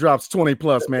year. If he drops 20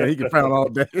 plus, man, he can frown all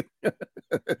day.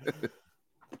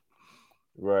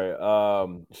 Right.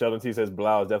 Sheldon T says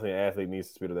Blau is definitely an athlete, needs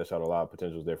to speed of that shot. A lot of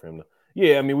potential is there for him.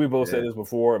 Yeah, I mean, we both said this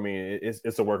before. I mean,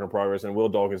 it's a work in progress, and Will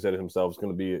Dawkins said it himself. It's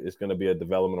going to be a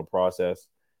developmental process.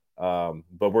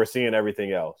 But we're seeing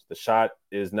everything else. The shot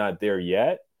is not there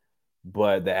yet,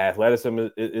 but the athleticism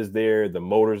is there, the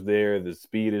motor's there, the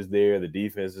speed is there, the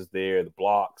defense is there, the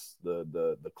blocks,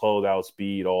 the closeout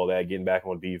speed, all that, getting back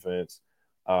on defense,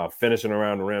 finishing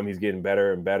around the rim. He's getting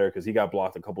better and better because he got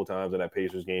blocked a couple times in that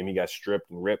Pacers game. He got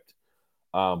stripped and ripped.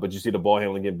 But you see the ball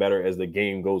handling get better as the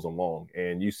game goes along,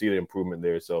 and you see the improvement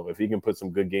there. So if he can put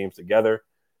some good games together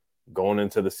going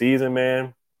into the season,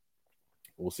 man,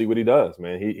 we'll see what he does,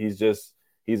 man.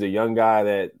 He's a young guy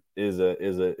that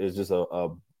is just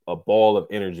a ball of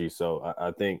energy. So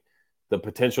I think the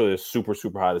potential is super,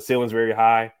 super high. The ceiling's very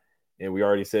high, and we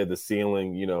already said the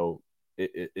ceiling, you know,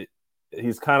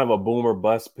 he's kind of a boomer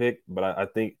bust pick, but I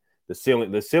think the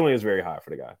ceiling is very high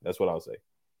for the guy. That's what I'll say.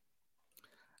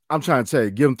 I'm trying to tell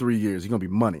you, give him 3 years. He's going to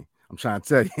be money. I'm trying to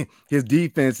tell you, his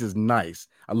defense is nice.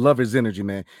 I love his energy,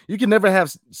 man. You can never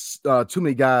have too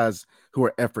many guys who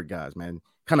are effort guys, man.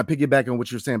 Kind of piggyback on what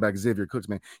you're saying about Xavier Cooks,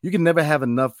 man. You can never have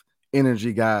enough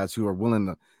energy guys who are willing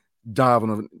to dive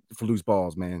on for loose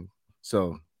balls, man.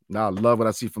 So now I love what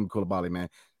I see from Coulibaly, man.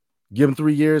 Give him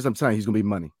 3 years. I'm telling you, he's going to be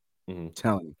money. Mm-hmm. I'm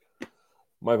telling you.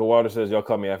 Michael Walter says, y'all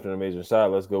caught me after an amazing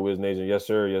shot. Let's go, Wiz Nation. Yes,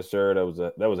 sir. Yes, sir. That was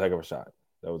a heck of a shot.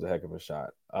 That was a heck of a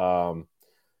shot. Alan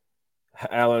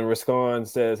Riscon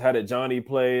says, how did Johnny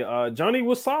play? Johnny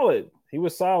was solid. He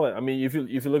was solid. I mean, if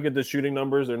you look at the shooting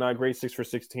numbers, they're not great, 6 for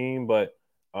 16, but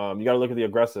you got to look at the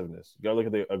aggressiveness. You got to look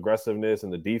at the aggressiveness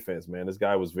and the defense, man. This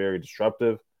guy was very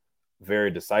disruptive, very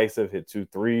decisive, hit 2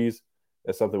 threes.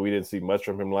 That's something we didn't see much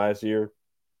from him last year.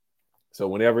 So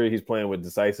whenever he's playing with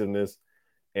decisiveness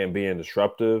and being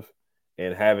disruptive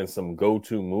and having some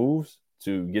go-to moves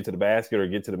to get to the basket or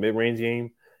get to the mid-range game.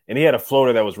 And he had a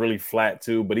floater that was really flat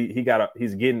too, but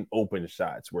he's getting open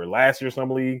shots. Where last year,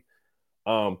 Summer League,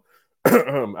 I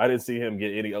didn't see him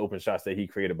get any open shots that he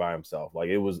created by himself. Like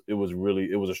it was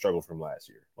a struggle from last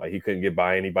year. Like he couldn't get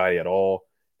by anybody at all.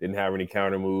 Didn't have any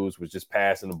counter moves, was just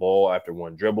passing the ball after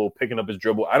one dribble, picking up his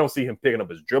dribble. I don't see him picking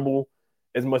up his dribble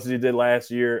as much as he did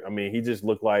last year. I mean, he just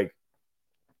looked like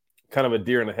kind of a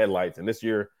deer in the headlights. And this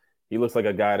year, he looks like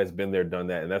a guy that's been there, done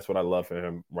that, and that's what I love for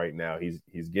him right now. He's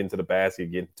getting to the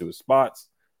basket, getting to his spots.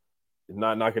 He's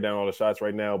not knocking down all the shots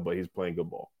right now, but he's playing good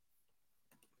ball.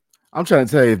 I'm trying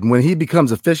to tell you, when he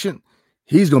becomes efficient,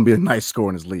 he's going to be a nice scorer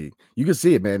in his league. You can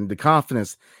see it, man. The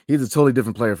confidence, he's a totally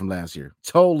different player from last year.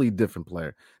 Totally different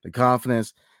player. The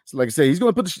confidence, so like I say, he's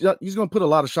going to put a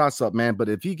lot of shots up, man, but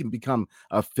if he can become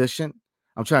efficient,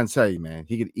 I'm trying to tell you, man,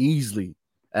 he could easily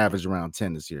average around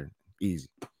 10 this year. Easy.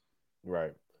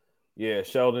 Right. Yeah,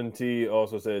 Sheldon T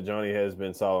also said Johnny has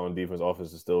been solid on defense.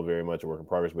 Offense is still very much a work in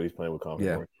progress, but he's playing with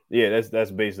confidence. Yeah,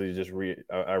 that's basically just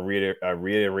I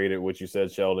reiterated what you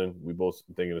said, Sheldon. We both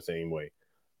thinking the same way.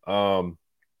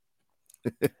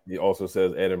 He also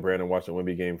says Ed and Brandon watched the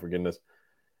Wemby game for goodness.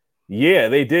 Yeah,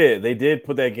 they did. They did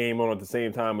put that game on at the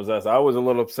same time as us. I was a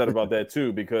little upset about that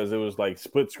too because it was like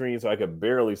split screen, so I could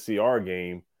barely see our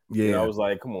game. Yeah, and I was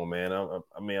like, "Come on, man!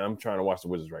 I'm trying to watch the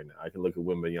Wizards right now. I can look at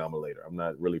Wembanyama later. I'm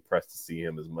not really pressed to see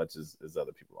him as much as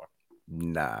other people are."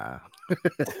 Nah.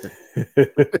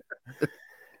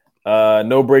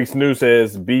 No Breaks News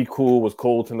says, "Be cool was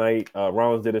cold tonight.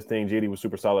 Rollins did his thing. JD was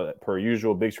super solid per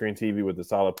usual. Big screen TV with the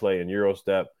solid play and Euro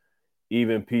step.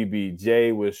 Even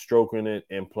PBJ was stroking it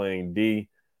and playing D.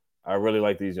 I really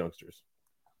like these youngsters."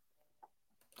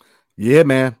 Yeah,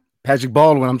 man. Patrick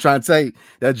Baldwin, I'm trying to tell you,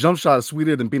 that jump shot is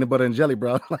sweeter than peanut butter and jelly,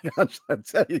 bro. Like I'm trying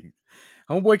to tell you,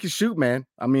 homeboy can shoot, man.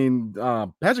 I mean,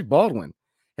 Patrick Baldwin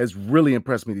has really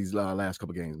impressed me these last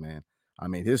couple games, man. I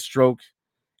mean, his stroke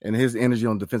and his energy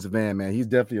on the defensive end, man. He's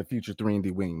definitely a future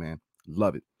 3-and-D wing, man.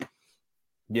 Love it.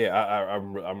 Yeah,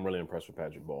 I'm really impressed with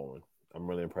Patrick Baldwin. I'm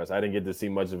really impressed. I didn't get to see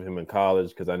much of him in college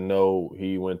because I know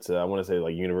he went to, I want to say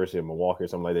like University of Milwaukee or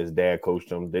something like that. His dad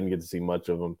coached him. Didn't get to see much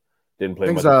of him. Didn't play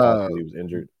much because he was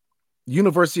injured.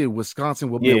 University of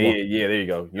Wisconsin. Yeah, there you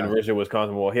go. University of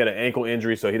Wisconsin. Well, he had an ankle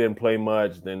injury, so he didn't play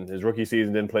much. Then his rookie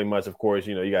season didn't play much. Of course,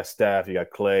 you know, you got Steph, you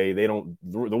got Clay. The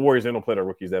Warriors, they don't play their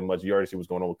rookies that much. You already see what's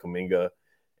going on with Kuminga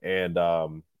and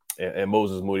and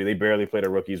Moses Moody. They barely play the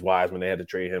rookies. Wiseman, they had to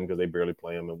trade him because they barely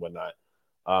play him and whatnot.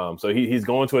 So he's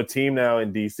going to a team now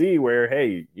in DC where,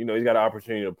 hey, he's got an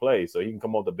opportunity to play, so he can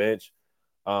come off the bench.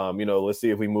 Let's see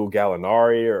if we move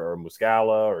Gallinari or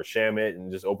Muscala or Shamet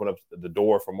and just open up the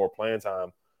door for more playing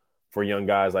time for young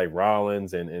guys like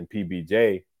Rollins and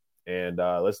PBJ. And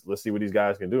let's see what these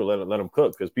guys can do. Let them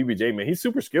cook, because PBJ, man, he's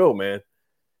super skilled, man.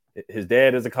 His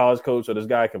dad is a college coach, so this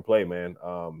guy can play, man.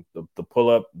 The pull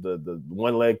up, the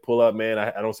one leg pull up, man.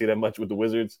 I don't see that much with the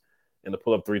Wizards, and the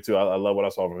pull up 3-2. I love what I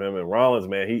saw from him. And Rollins,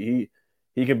 man, he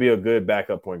can be a good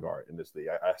backup point guard in this league.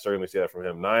 I certainly see that from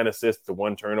him. 9 assists to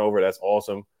 1 turnover. That's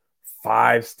awesome.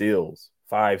 5 steals.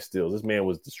 This man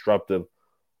was disruptive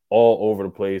all over the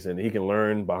place, and he can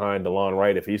learn behind DeLon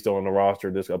Wright if he's still on the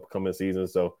roster this upcoming season.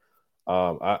 So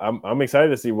I'm excited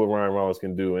to see what Ryan Rollins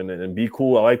can do and be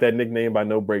cool. I like that nickname by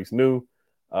No Breaks New.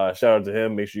 Shout out to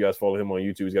him. Make sure you guys follow him on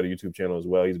YouTube. He's got a YouTube channel as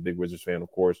well. He's a big Wizards fan, of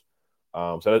course.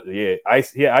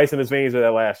 Ice in his veins with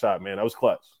that last shot, man. That was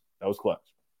clutch.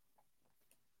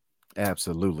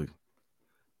 Absolutely.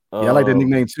 I like that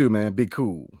nickname too, man. Be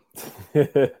cool.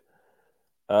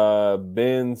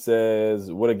 Ben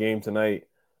says, "What a game tonight!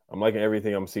 I'm liking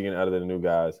everything I'm seeing out of the new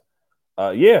guys."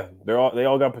 They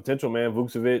all got potential, man.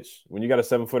 Vucevic, when you got a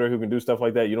 7-footer who can do stuff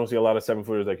like that, you don't see a lot of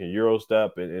 7-footers that can Euro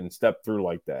step and step through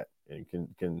like that and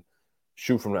can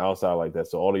shoot from the outside like that.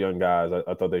 So all the young guys,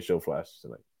 I thought they showed flashes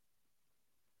tonight.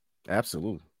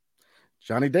 Absolutely.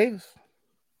 Johnny Davis.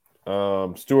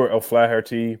 Stuart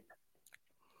O'Flaherty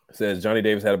says Johnny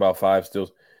Davis had about 5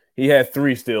 steals. He had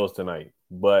 3 steals tonight,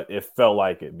 but it felt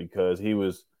like it because he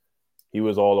was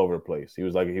all over the place. He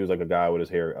was like a guy with his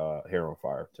hair on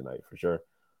fire tonight for sure.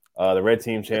 The Red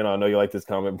Team channel, I know you like this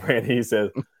comment, Brandon. He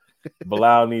says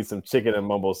Bilal needs some chicken and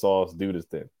mumbo sauce. Do this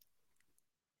thing.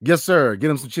 Yes, sir. Get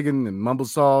him some chicken and mumbo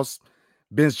sauce.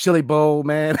 Ben's chili bowl,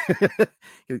 man.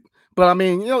 But I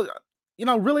mean,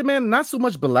 really, man, not so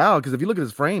much Bilal, because if you look at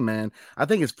his frame, man, I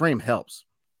think his frame helps,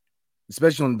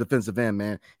 especially on the defensive end,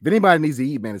 man. If anybody needs to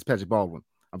eat, man, it's Patrick Baldwin.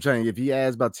 I'm telling you, if he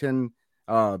adds about 10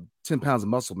 pounds of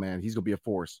muscle, man, he's gonna be a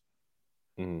force.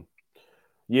 Mm-hmm.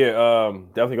 Yeah,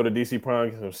 definitely go to DC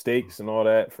Prime, get some steaks and all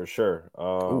that for sure.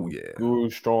 Guru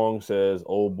Strong says,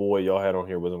 "Old boy, y'all had on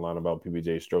here wasn't lying about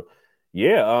PBJ stroke."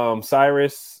 Yeah,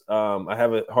 Cyrus. I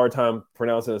have a hard time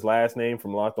pronouncing his last name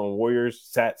from Locked On Warriors,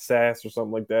 Sass or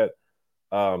something like that.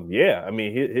 I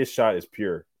mean, his shot is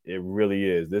pure. It really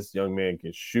is. This young man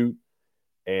can shoot,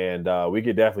 and we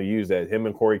could definitely use that. Him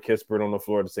and Corey Kispert on the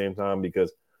floor at the same time,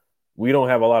 because we don't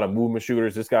have a lot of movement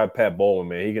shooters. This guy, Pat Bowlen,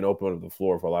 man, he can open up the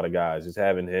floor for a lot of guys. Just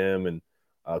having him and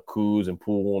Kuz and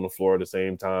Poole on the floor at the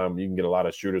same time, you can get a lot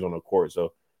of shooters on the court.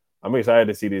 So I'm excited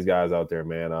to see these guys out there,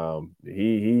 man.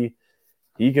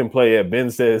 He can play. Yeah, Ben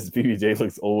says PBJ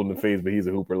looks old in the face, but he's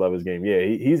a hooper. Love his game. Yeah,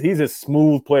 he's a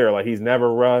smooth player. Like, he's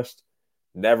never rushed,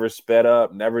 never sped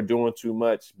up, never doing too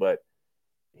much, but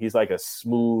he's like a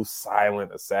smooth,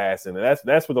 silent assassin. And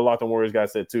that's what the Locked On Warriors guy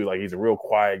said too. Like, he's a real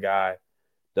quiet guy,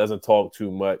 doesn't talk too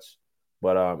much.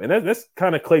 But and that's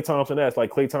kind of Klay Thompson. That's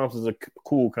like Klay Thompson's a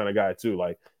cool kind of guy too.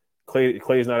 Like,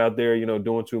 Klay's not out there,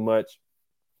 doing too much,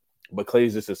 but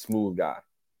Klay's just a smooth guy.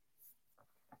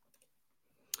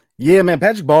 Yeah, man,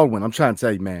 Patrick Baldwin, I'm trying to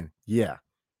tell you, man. Yeah,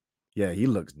 he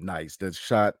looks nice. That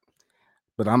shot.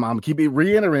 But I'm keep it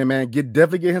reiterating, man.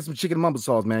 Definitely get him some chicken mumbo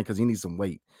sauce, man, because he needs some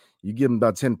weight. You give him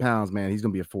about 10 pounds, man, he's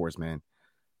gonna be a force, man.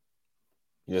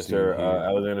 Yes, sir.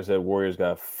 Alexander said Warriors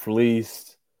got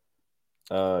fleeced.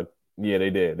 Yeah, they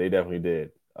did. They definitely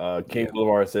did. King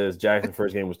Boulevard says Jackson's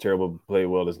first game was terrible, but played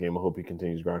well this game. I hope he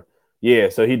continues growing. Yeah,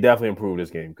 so he definitely improved this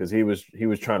game because he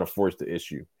was trying to force the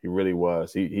issue. He really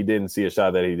was. He didn't see a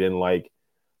shot that he didn't like.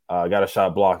 Got a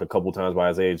shot blocked a couple times by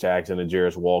Isaiah Jackson and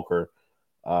Jarris Walker.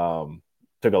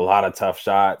 Took a lot of tough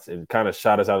shots and kind of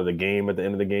shot us out of the game at the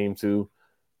end of the game too.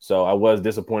 So I was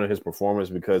disappointed in his performance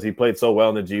because he played so well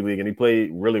in the G League and he played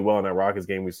really well in that Rockets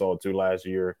game we saw too last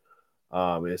year.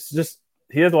 It's just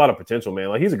he has a lot of potential, man.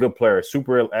 Like, he's a good player,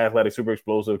 super athletic, super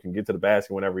explosive, can get to the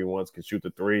basket whenever he wants, can shoot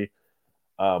the three.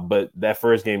 But that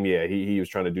first game, he was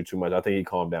trying to do too much. I think he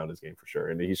calmed down this game for sure.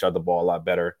 And he shot the ball a lot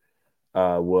better.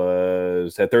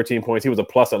 Had 13 points. He was a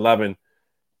plus 11,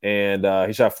 and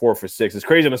he shot 4 for 6. It's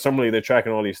crazy in the summer league they're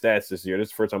tracking all these stats this year. This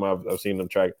is the first time I've seen them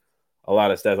track a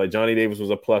lot of stats. Like, Johnny Davis was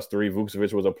a plus 3.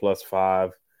 Vucevic was a plus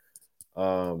 5.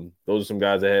 Those are some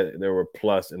guys that were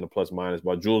plus in the plus minus.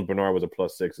 But Jules Bernard was a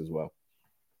plus 6 as well.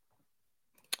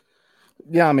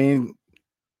 Yeah, I mean,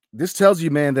 this tells you,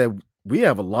 man, that we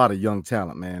have a lot of young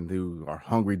talent, man, who are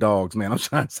hungry dogs, man. I'm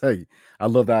trying to tell you. I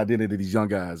love the identity of these young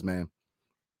guys, man.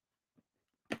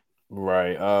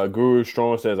 Right. Guru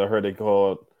Strong says, I heard they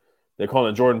called They're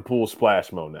calling it Jordan Poole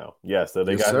splash mode now. Yes, so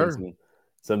they Yes, got him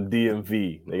some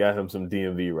DMV. They got him some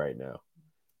DMV right now.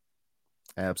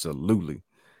 Absolutely.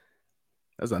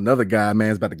 That's another guy,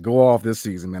 man, is about to go off this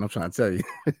season, man. I'm trying to tell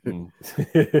you.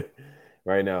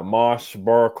 Right now, Mosh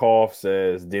Barkov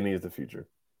says Denny is the future.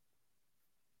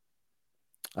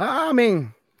 I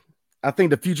mean, I think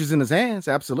the future's in his hands.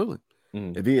 Absolutely.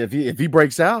 If he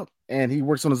breaks out and he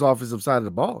works on his offensive side of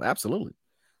the ball, absolutely.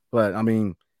 But I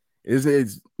mean,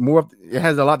 it's more. It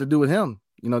has a lot to do with him,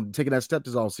 taking that step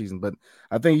this all season. But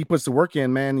I think he puts the work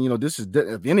in, man. This is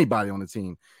if anybody on the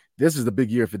team, this is the big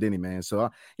year for Denny, man.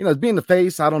 So being the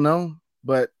face, I don't know,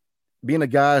 but being a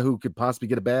guy who could possibly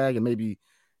get a bag and maybe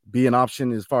be an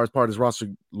option as far as part of his roster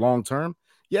long term,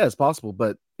 yeah, it's possible.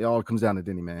 But it all comes down to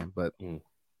Denny, man. But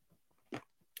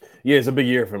yeah, it's a big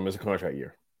year for him. It's a contract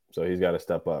year. So he's got to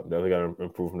step up. Definitely got to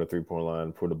improve from the three-point line,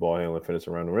 improve the ball handling, finish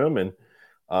around the rim. And,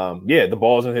 the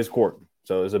ball's in his court.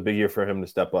 So it's a big year for him to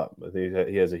step up. I think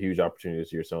he has a huge opportunity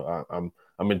this year. So I'm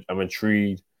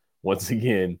intrigued once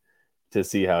again to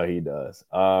see how he does.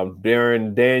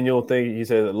 Darren Daniel, he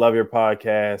says, love your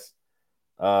podcast.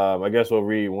 I guess we'll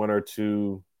read one or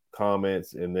two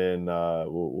comments and then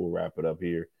we'll wrap it up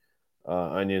here.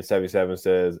 Onion77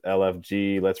 says,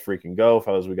 LFG, let's freaking go.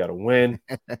 Fellas, we got to win.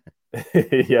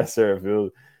 Yes, sir.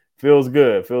 Feels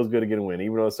good. Feels good to get a win.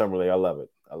 Even though it's Summer League, I love it.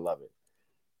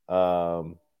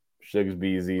 Shugs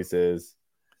BZ says,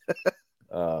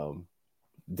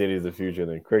 Diddy's the future,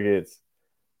 and then crickets.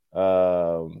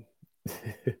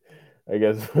 I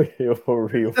guess we'll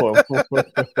read one more.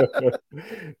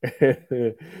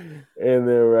 And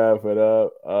then wrap it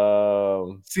up.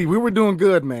 See, we were doing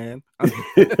good, man.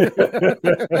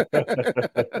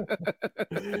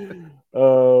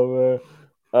 Oh,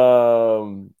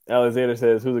 man. Alexander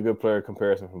says, who's a good player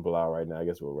comparison from Bilal right now? I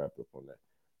guess we'll wrap up on that.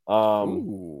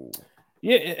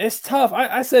 Yeah, it's tough.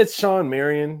 I said Sean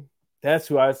Marion. That's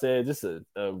who I said. Just a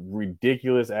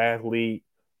ridiculous athlete.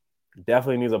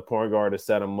 Definitely needs a point guard to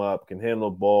set him up, can handle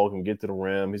the ball, can get to the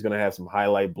rim. He's going to have some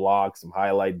highlight blocks, some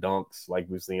highlight dunks like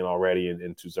we've seen already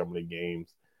in two Summer League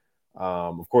games.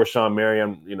 Of course, Sean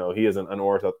Marion, he is an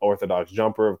unorthodox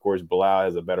jumper. Of course, Bilal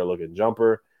has a better-looking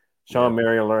jumper. Sean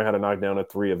Marion learned how to knock down a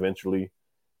three eventually.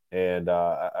 And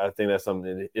I think that's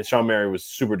something. Sean Marion was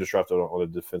super disruptive on the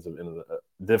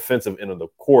defensive end of the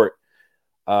court.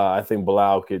 I think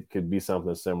Bilal could be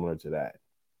something similar to that.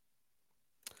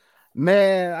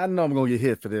 Man, I know I'm going to get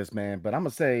hit for this, man, but I'm going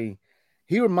to say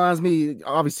he reminds me,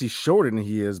 obviously shorter than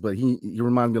he is, but he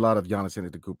reminds me a lot of Giannis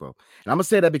Antetokounmpo. And I'm going to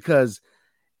say that because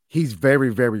he's very,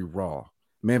 very raw.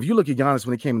 Man, if you look at Giannis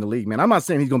when he came in the league, man, I'm not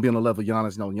saying he's going to be on the level of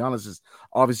Giannis. No, Giannis is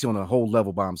obviously on a whole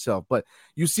level by himself. But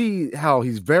you see how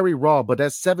he's very raw, but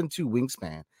that 7'2"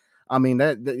 wingspan. I mean,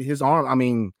 that his arm, I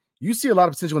mean, you see a lot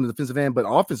of potential on the defensive end, but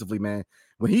offensively, man,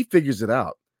 when he figures it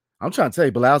out, I'm trying to tell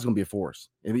you, Bilal's going to be a force.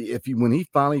 When he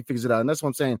finally figures it out, and that's what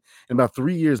I'm saying, in about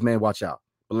 3 years, man, watch out.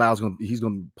 Bilal's going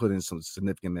to put in some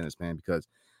significant minutes, man, because,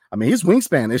 I mean, his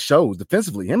wingspan, it shows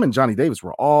defensively. Him and Johnny Davis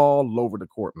were all over the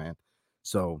court, man.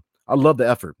 So I love the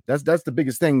effort. That's the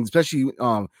biggest thing, especially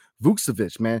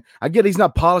Vucevic, man. I get he's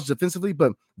not polished defensively,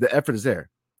 but the effort is there.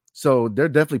 So they're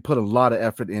definitely put a lot of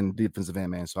effort in defensive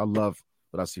end, man. So I love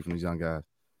what I see from these young guys.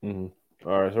 Mm-hmm.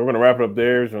 All right, so we're going to wrap it up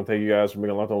there. Just want to thank you guys for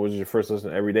making Locked On Wizards your first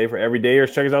listen every day. For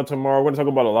everydayers, check us out tomorrow. We're going to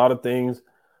talk about a lot of things.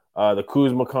 The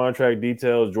Kuzma contract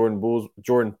details, Jordan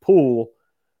Poole,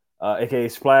 a.k.a.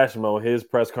 Splash Mo, his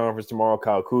press conference tomorrow,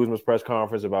 Kyle Kuzma's press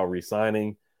conference about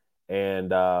re-signing.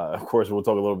 And, of course, we'll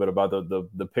talk a little bit about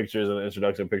the pictures and the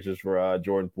introduction pictures for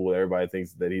Jordan Poole. Everybody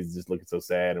thinks that he's just looking so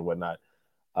sad and whatnot.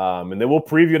 And then we'll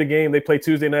preview the game. They play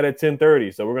Tuesday night at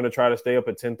 10:30, so we're going to try to stay up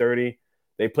at 10:30.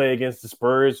 They play against the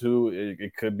Spurs, who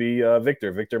it could be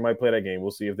Victor. Victor might play that game.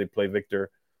 We'll see if they play Victor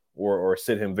or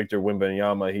sit him. Victor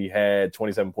Wembanyama, he had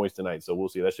 27 points tonight, so we'll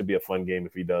see. That should be a fun game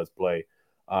if he does play.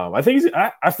 I feel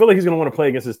like he's going to want to play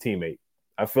against his teammate.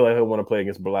 I feel like he'll want to play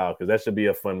against Bilal because that should be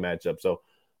a fun matchup. So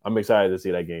I'm excited to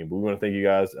see that game. But we want to thank you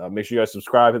guys. Make sure you guys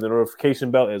subscribe, hit the notification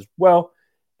bell as well,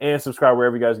 and subscribe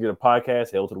wherever you guys get a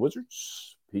podcast. Hail to the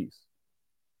Wizards. Peace.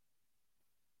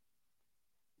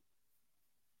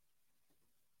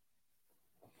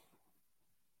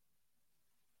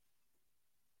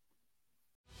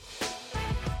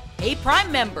 Hey,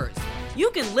 Prime members,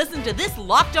 you can listen to this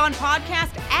Locked On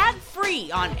podcast ad-free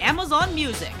on Amazon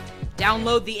Music.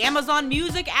 Download the Amazon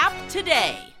Music app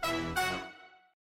today.